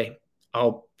NBA,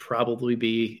 I'll probably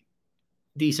be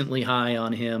decently high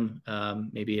on him,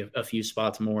 maybe a few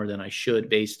spots more than I should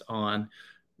based on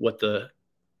what the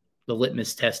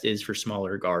litmus test is for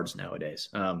smaller guards nowadays.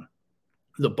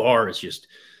 The bar is just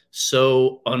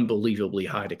so unbelievably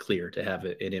high to clear to have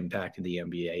an impact in the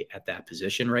NBA at that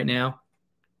position right now.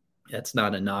 That's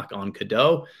not a knock on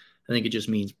Cadeau. I think it just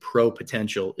means pro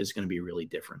potential is going to be really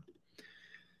different.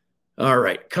 All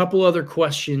right, couple other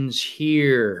questions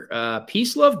here.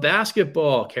 Peace Love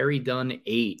Basketball, Kerry Dunn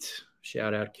 8.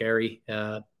 Shout out, Kerry.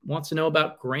 Wants to know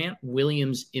about Grant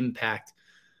Williams' impact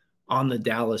on the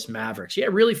Dallas Mavericks. Yeah,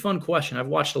 really fun question. I've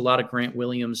watched a lot of Grant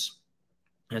Williams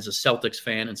as a Celtics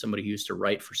fan and somebody who used to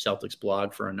write for Celtics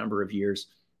blog for a number of years.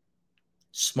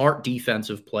 Smart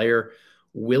defensive player,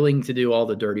 willing to do all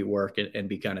the dirty work and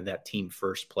be kind of that team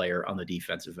first player on the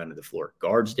defensive end of the floor.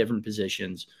 Guards different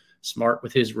positions, smart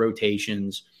with his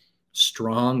rotations,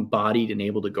 strong bodied and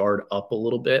able to guard up a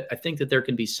little bit. I think that there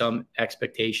can be some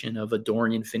expectation of a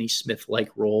Dorian Finney-Smith-like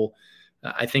role.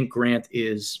 I think Grant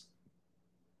is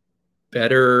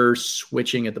better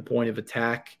switching at the point of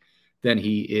attack than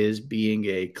he is being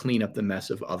a clean up the mess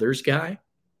of others guy.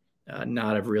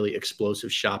 Not a really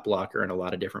explosive shot blocker in a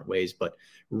lot of different ways, but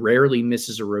rarely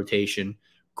misses a rotation.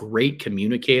 Great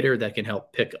communicator that can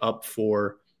help pick up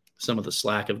for some of the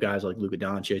slack of guys like Luka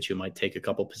Doncic, who might take a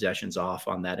couple possessions off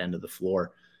on that end of the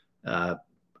floor.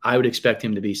 I would expect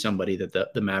him to be somebody that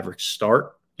the Mavericks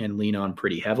start and lean on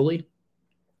pretty heavily.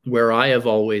 Where I have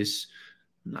always,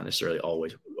 not necessarily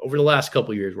always, over the last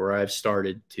couple of years where I've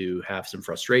started to have some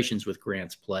frustrations with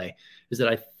Grant's play is that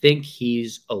I think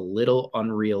he's a little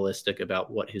unrealistic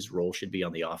about what his role should be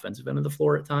on the offensive end of the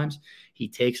floor at times. He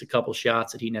takes a couple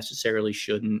shots that he necessarily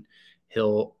shouldn't.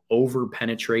 He'll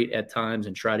over-penetrate at times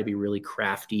and try to be really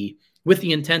crafty with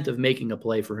the intent of making a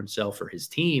play for himself or his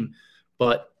team.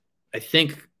 But I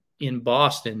think in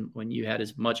Boston, when you had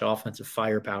as much offensive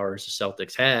firepower as the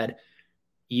Celtics had,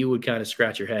 you would kind of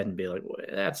scratch your head and be like, well,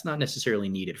 that's not necessarily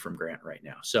needed from Grant right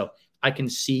now. So I can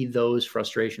see those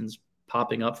frustrations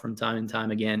popping up from time and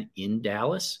time again in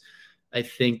Dallas. I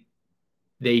think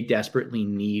they desperately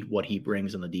need what he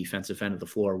brings on the defensive end of the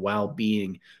floor while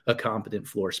being a competent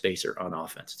floor spacer on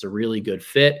offense. It's a really good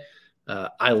fit.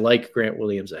 I like Grant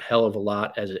Williams a hell of a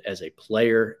lot as a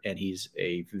player, and he's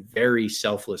a very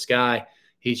selfless guy.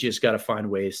 He's just got to find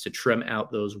ways to trim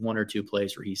out those one or two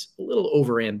plays where he's a little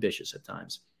overambitious at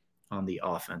times on the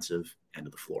offensive end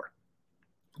of the floor.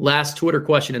 Last Twitter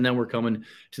question, and then we're coming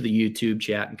to the YouTube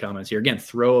chat and comments here. Again,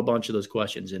 throw a bunch of those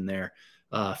questions in there.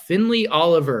 Finley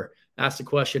Oliver asked a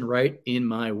question right in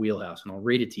my wheelhouse, and I'll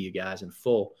read it to you guys in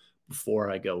full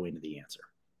before I go into the answer.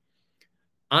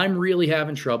 I'm really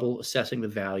having trouble assessing the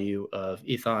value of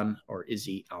Ethan or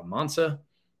Izzy Almansa.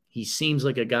 He seems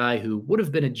like a guy who would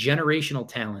have been a generational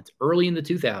talent early in the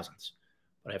 2000s,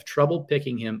 but I have trouble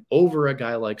picking him over a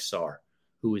guy like Sarr,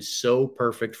 who is so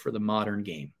perfect for the modern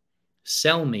game.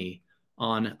 Sell me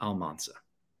on Almansa.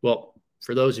 Well,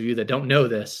 for those of you that don't know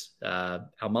this,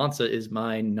 Almansa is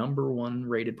my number one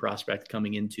rated prospect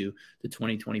coming into the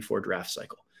 2024 draft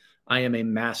cycle. I am a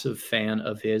massive fan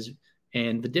of his,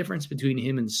 and the difference between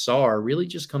him and Sarr really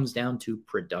just comes down to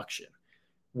production.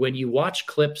 When you watch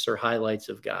clips or highlights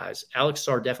of guys, Alex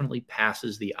Sarr definitely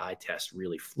passes the eye test.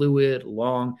 Really fluid,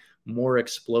 long, more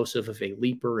explosive of a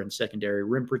leaper and secondary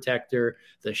rim protector.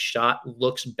 The shot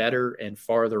looks better and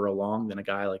farther along than a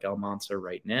guy like Almansa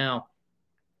right now.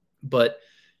 But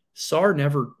Sarr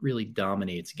never really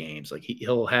dominates games. Like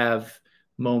he'll have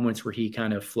moments where he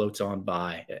kind of floats on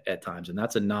by at times. And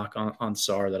that's a knock on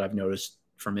Sarr that I've noticed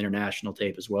from international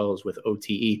tape as well as with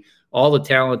OTE. All the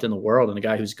talent in the world and a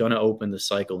guy who's going to open the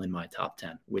cycle in my top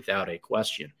 10 without a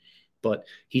question. But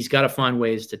he's got to find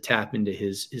ways to tap into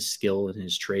his skill and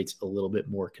his traits a little bit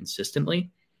more consistently.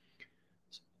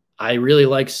 I really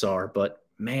like Sarr, but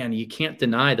man, you can't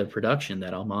deny the production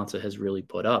that Almansa has really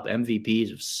put up.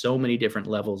 MVPs of so many different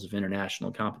levels of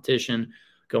international competition,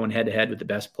 going head-to-head with the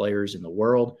best players in the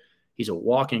world. He's a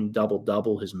walking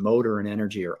double-double. His motor and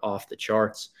energy are off the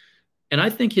charts. And I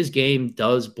think his game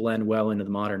does blend well into the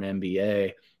modern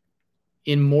NBA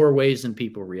in more ways than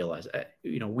people realize.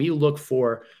 We look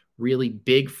for really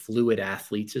big, fluid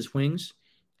athletes as wings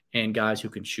and guys who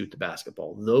can shoot the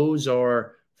basketball. Those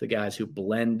are the guys who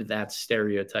blend that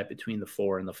stereotype between the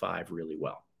 4 and the 5 really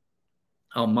well.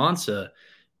 Almansa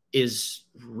is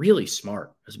really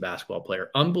smart as a basketball player,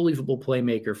 unbelievable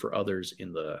playmaker for others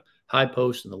in the high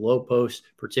post and the low post,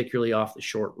 particularly off the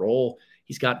short roll.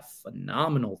 He's got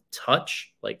phenomenal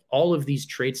touch, like all of these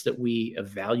traits that we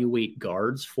evaluate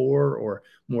guards for or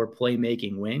more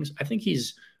playmaking wings. I think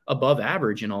he's above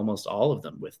average in almost all of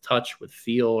them with touch, with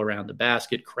feel around the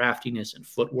basket, craftiness, and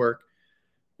footwork.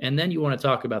 And then you want to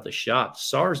talk about the shot.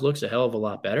 Sarr's looks a hell of a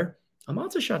lot better.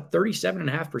 Almansa shot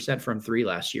 37.5% from 3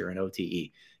 last year in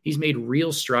OTE. He's made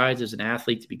real strides as an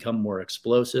athlete to become more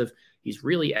explosive. He's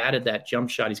really added that jump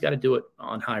shot. He's got to do it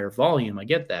on higher volume. I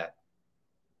get that.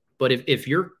 But if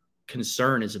your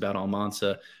concern is about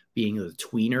Almansa being the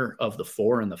tweener of the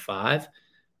 4 and the 5,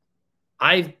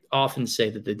 I often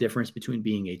say that the difference between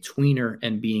being a tweener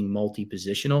and being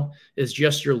multi-positional is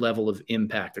just your level of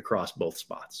impact across both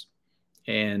spots.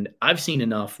 And I've seen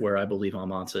enough where I believe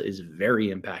Almansa is very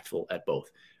impactful at both.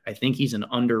 I think he's an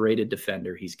underrated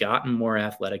defender. He's gotten more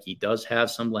athletic. He does have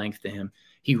some length to him.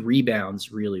 He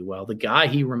rebounds really well. The guy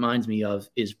he reminds me of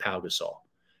is Pau Gasol.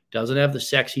 Doesn't have the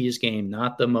sexiest game,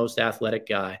 not the most athletic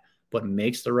guy, but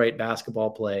makes the right basketball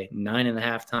play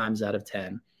 9.5 times out of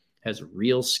 10, has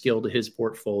real skill to his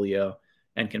portfolio,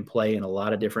 and can play in a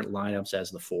lot of different lineups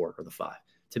as the 4 or the 5.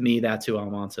 To me, that's who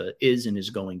Almansa is and is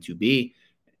going to be,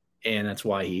 and that's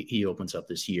why he opens up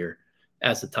this year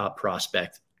as the top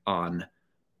prospect on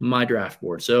my draft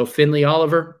board. So Finley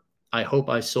Oliver, I hope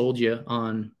I sold you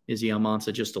on Izzy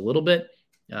Almanza just a little bit.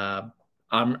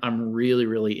 I'm really,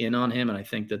 really in on him, and I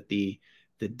think that the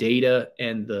data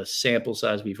and the sample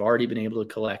size we've already been able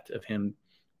to collect of him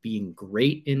being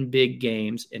great in big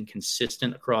games and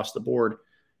consistent across the board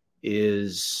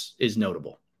is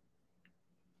notable.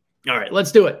 All right,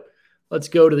 let's do it. Let's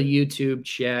go to the YouTube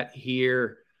chat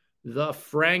here. The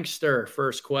Frankster,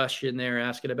 first question there,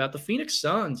 asking about the Phoenix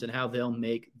Suns and how they'll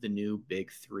make the new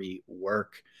Big Three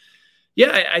work.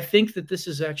 Yeah, I think that this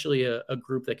is actually a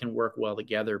group that can work well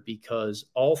together because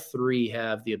all three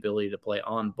have the ability to play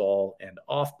on ball and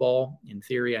off ball. In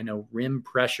theory, I know rim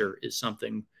pressure is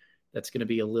something that's going to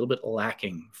be a little bit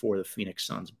lacking for the Phoenix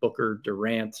Suns. Booker,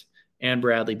 Durant, and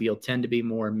Bradley Beal tend to be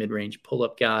more mid-range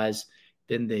pull-up guys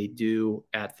than they do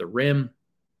at the rim.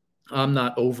 I'm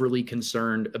not overly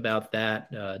concerned about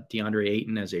that. DeAndre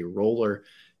Ayton as a roller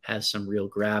has some real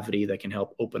gravity that can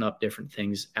help open up different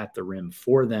things at the rim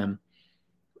for them.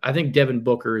 I think Devin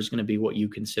Booker is going to be what you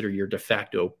consider your de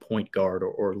facto point guard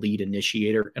or lead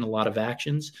initiator in a lot of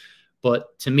actions.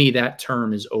 But to me, that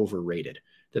term is overrated.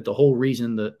 That the whole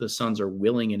reason the Suns are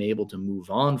willing and able to move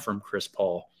on from Chris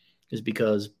Paul is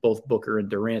because both Booker and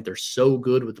Durant are so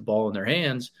good with the ball in their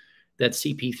hands that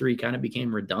CP3 kind of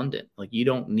became redundant. Like, you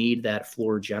don't need that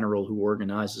floor general who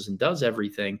organizes and does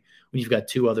everything when you've got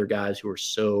two other guys who are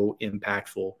so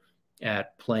impactful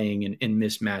at playing and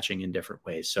mismatching in different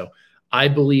ways. So I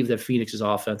believe that Phoenix's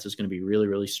offense is going to be really,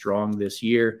 really strong this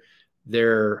year.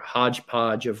 Their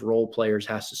hodgepodge of role players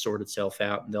has to sort itself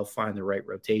out, and they'll find the right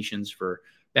rotations for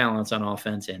balance on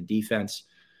offense and defense.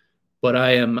 But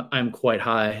I'm quite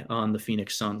high on the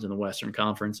Phoenix Suns in the Western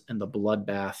Conference and the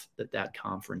bloodbath that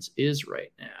conference is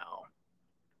right now.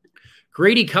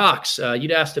 Grady Cox,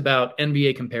 you'd asked about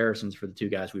NBA comparisons for the two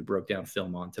guys we broke down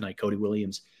film on tonight, Cody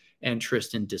Williams and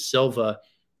Tristan de Silva.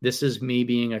 This is me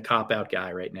being a cop-out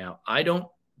guy right now. I don't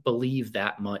believe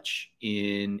that much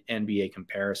in NBA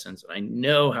comparisons. I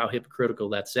know how hypocritical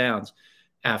that sounds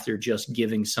after just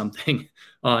giving something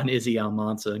on Izzy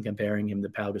Almanza and comparing him to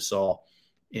Pau Gasol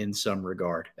in some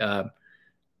regard.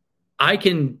 I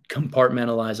can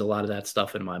compartmentalize a lot of that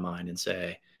stuff in my mind and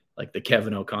say, like the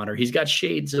Kevin O'Connor, he's got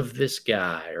shades of this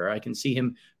guy, or I can see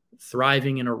him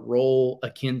thriving in a role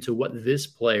akin to what this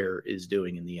player is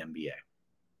doing in the NBA.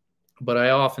 But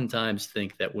I oftentimes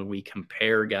think that when we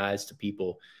compare guys to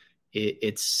people,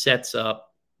 it sets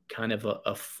up kind of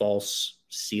a false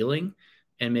ceiling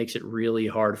and makes it really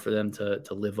hard for them to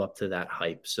live up to that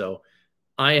hype. So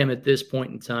I am at this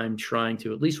point in time trying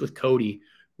to, at least with Cody,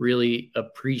 really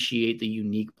appreciate the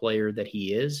unique player that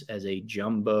he is as a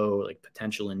jumbo, like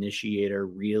potential initiator,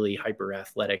 really hyper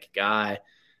athletic guy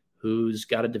who's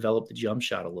got to develop the jump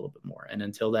shot a little bit more. And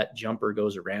until that jumper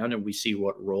goes around and we see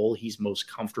what role he's most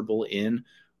comfortable in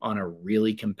on a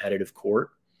really competitive court,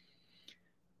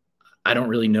 I don't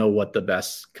really know what the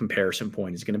best comparison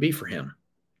point is going to be for him.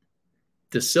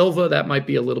 De Silva, that might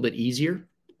be a little bit easier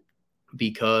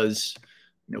because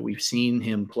we've seen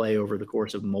him play over the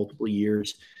course of multiple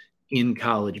years in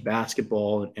college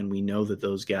basketball, and we know that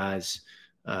those guys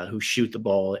who shoot the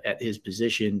ball at his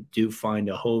position do find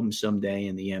a home someday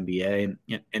in the NBA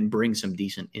and bring some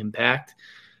decent impact.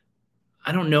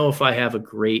 I don't know if I have a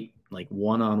great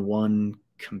one-on-one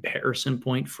comparison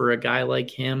point for a guy like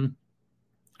him.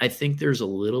 I think there's a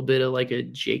little bit of like a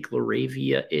Jake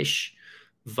LaRavia-ish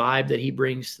vibe that he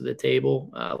brings to the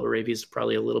table. LaRavia is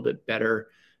probably a little bit better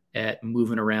at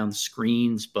moving around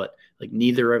screens, but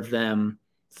neither of them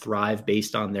thrive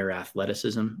based on their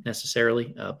athleticism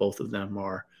necessarily. Both of them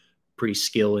are pretty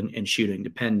skill and shooting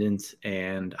dependent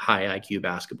and high IQ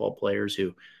basketball players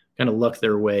who kind of luck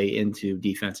their way into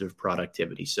defensive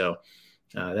productivity. So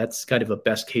that's kind of a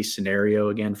best case scenario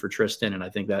again for Tristan. And I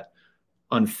think that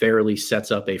unfairly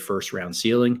sets up a first round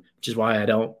ceiling, which is why I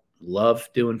don't love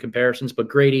doing comparisons. But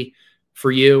Grady,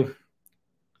 for you,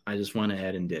 I just went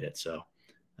ahead and did it. So,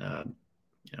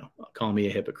 call me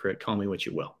a hypocrite, call me what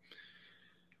you will.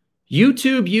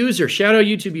 YouTube user, shout out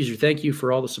YouTube user. Thank you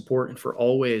for all the support and for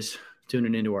always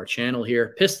tuning into our channel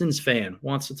here. Pistons fan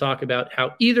wants to talk about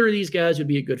how either of these guys would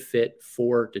be a good fit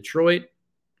for Detroit.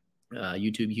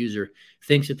 YouTube user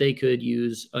thinks that they could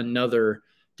use another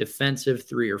defensive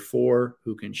 3 or 4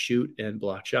 who can shoot and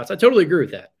block shots. I totally agree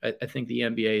with that. I think the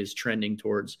NBA is trending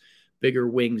towards bigger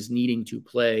wings needing to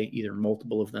play either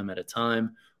multiple of them at a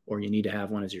time, or you need to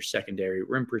have one as your secondary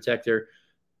rim protector.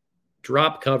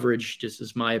 Drop coverage, just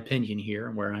as my opinion here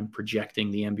and where I'm projecting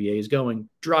the NBA is going,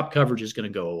 drop coverage is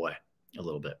going to go away a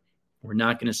little bit. We're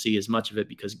not going to see as much of it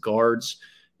because guards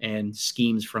and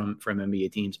schemes from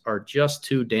NBA teams are just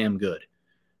too damn good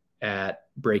at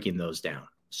breaking those down.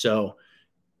 So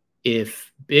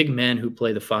if big men who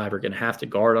play the 5 are going to have to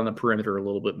guard on the perimeter a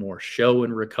little bit more, show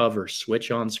and recover,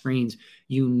 switch on screens,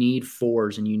 you need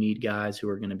 4s and you need guys who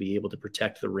are going to be able to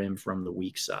protect the rim from the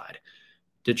weak side.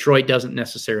 Detroit doesn't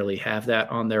necessarily have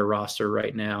that on their roster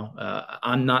right now.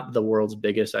 I'm not the world's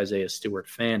biggest Isaiah Stewart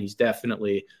fan. He's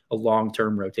definitely a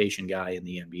long-term rotation guy in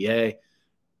the NBA,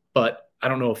 but I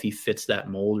don't know if he fits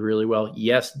that mold really well.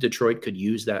 Yes, Detroit could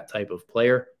use that type of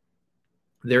player.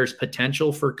 There's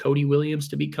potential for Cody Williams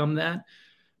to become that,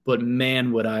 but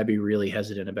man, would I be really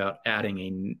hesitant about adding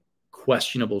a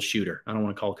questionable shooter. I don't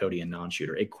want to call Cody a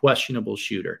non-shooter, a questionable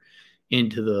shooter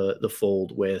into the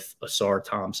fold with Asar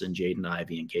Thompson, Jaden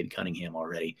Ivey, and Cade Cunningham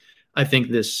already. I think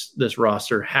this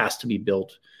roster has to be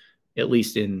built, at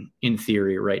least in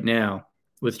theory right now,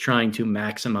 with trying to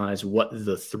maximize what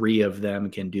the 3 of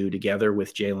them can do together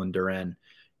with Jalen Duren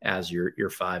as your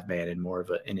 5-man and more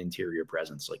of an interior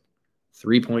presence. Like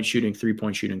 3-point shooting,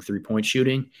 3-point shooting, 3-point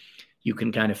shooting. You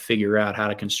can kind of figure out how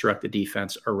to construct the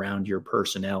defense around your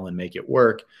personnel and make it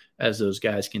work as those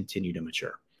guys continue to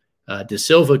mature. De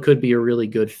Silva could be a really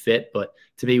good fit, but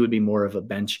to me would be more of a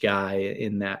bench guy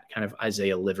in that kind of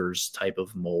Isaiah Livers type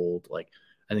of mold. Like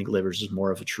I think Livers is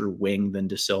more of a true wing than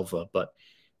De Silva, but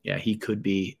yeah, he could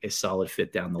be a solid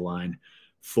fit down the line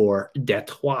for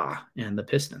Detroit and the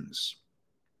Pistons.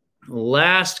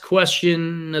 Last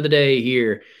question of the day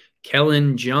here.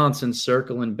 Kellen Johnson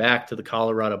circling back to the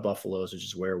Colorado Buffaloes, which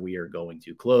is where we are going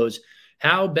to close.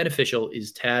 How beneficial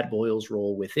is Tad Boyle's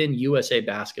role within USA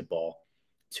basketball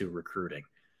to recruiting?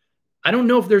 I don't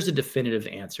know if there's a definitive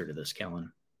answer to this,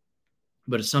 Kellen,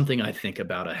 but it's something I think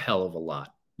about a hell of a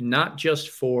lot, not just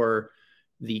for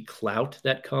the clout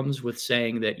that comes with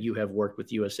saying that you have worked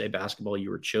with USA basketball. You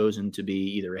were chosen to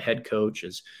be either a head coach,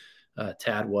 as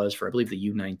Tad was for, I believe,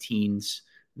 the U19s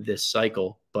this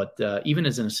cycle, but even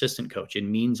as an assistant coach, it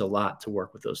means a lot to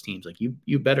work with those teams. Like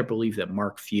you better believe that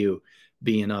Mark Few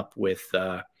being up with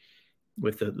the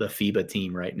FIBA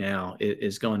team right now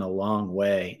is going a long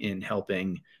way in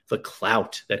helping the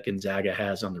clout that Gonzaga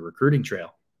has on the recruiting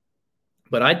trail.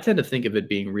 But I tend to think of it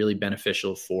being really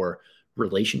beneficial for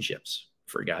relationships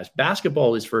for guys.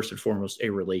 Basketball is first and foremost a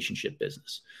relationship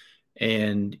business,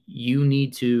 and you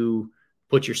need to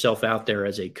put yourself out there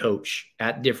as a coach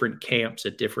at different camps,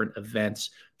 at different events,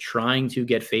 trying to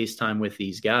get FaceTime with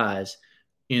these guys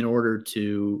in order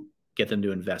to get them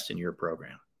to invest in your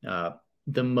program.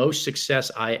 The most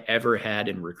success I ever had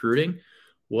in recruiting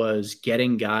was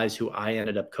getting guys who I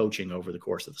ended up coaching over the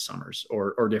course of the summers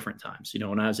or different times. You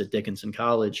know, when I was at Dickinson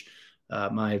College,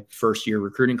 my first year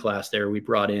recruiting class there, we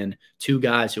brought in 2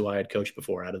 guys who I had coached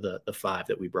before out of the 5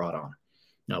 that we brought on.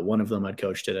 Now, one of them I'd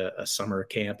coached at a summer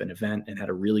camp and event and had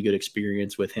a really good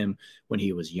experience with him when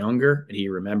he was younger, and he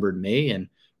remembered me and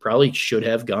probably should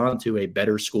have gone to a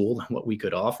better school than what we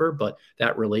could offer, but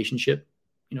that relationship,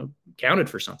 counted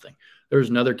for something. There was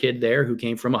another kid there who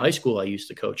came from a high school I used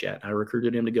to coach at. I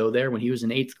recruited him to go there when he was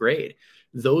in 8th grade.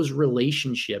 Those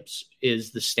relationships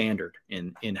is the standard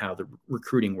in how the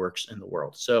recruiting works in the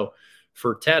world. So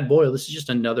for Tad Boyle, this is just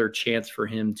another chance for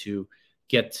him to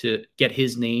get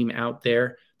his name out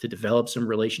there, to develop some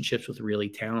relationships with really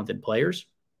talented players.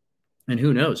 And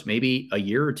who knows, maybe a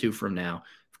year or 2 from now,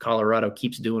 if Colorado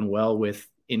keeps doing well with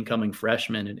incoming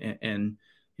freshmen and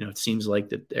it seems like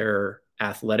that their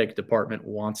athletic department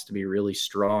wants to be really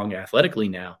strong athletically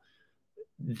now,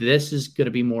 this is going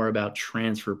to be more about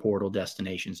transfer portal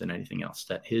destinations than anything else.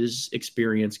 That his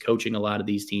experience coaching a lot of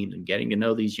these teams and getting to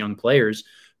know these young players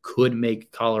could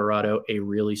make Colorado a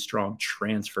really strong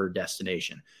transfer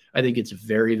destination. I think it's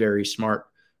very, very smart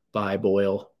by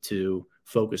Boyle to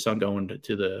focus on going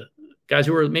to the guys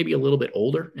who are maybe a little bit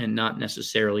older and not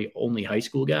necessarily only high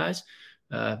school guys.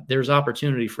 There's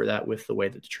opportunity for that with the way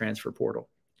that the transfer portal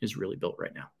is really built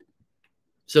right now.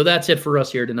 So that's it for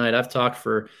us here tonight. I've talked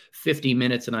for 50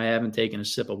 minutes and I haven't taken a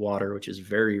sip of water, which is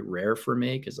very rare for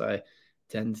me because I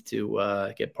tend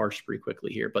to get parched pretty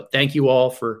quickly here. But thank you all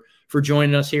for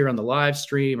joining us here on the live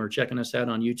stream or checking us out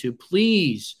on YouTube.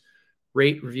 Please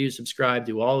rate, review, subscribe,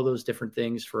 do all of those different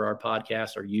things for our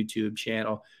podcast, our YouTube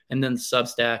channel, and then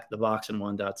Substack,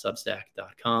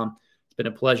 theboxandone.substack.com. It's been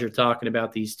a pleasure talking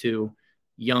about these 2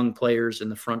 young players in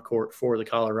the front court for the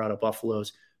Colorado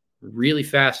Buffaloes. Really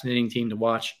fascinating team to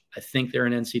watch. I think they're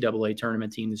an NCAA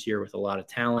tournament team this year with a lot of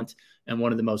talent and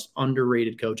one of the most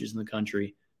underrated coaches in the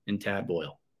country in Tad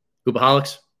Boyle.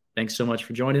 Hoopaholics, thanks so much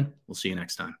for joining. We'll see you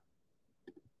next time.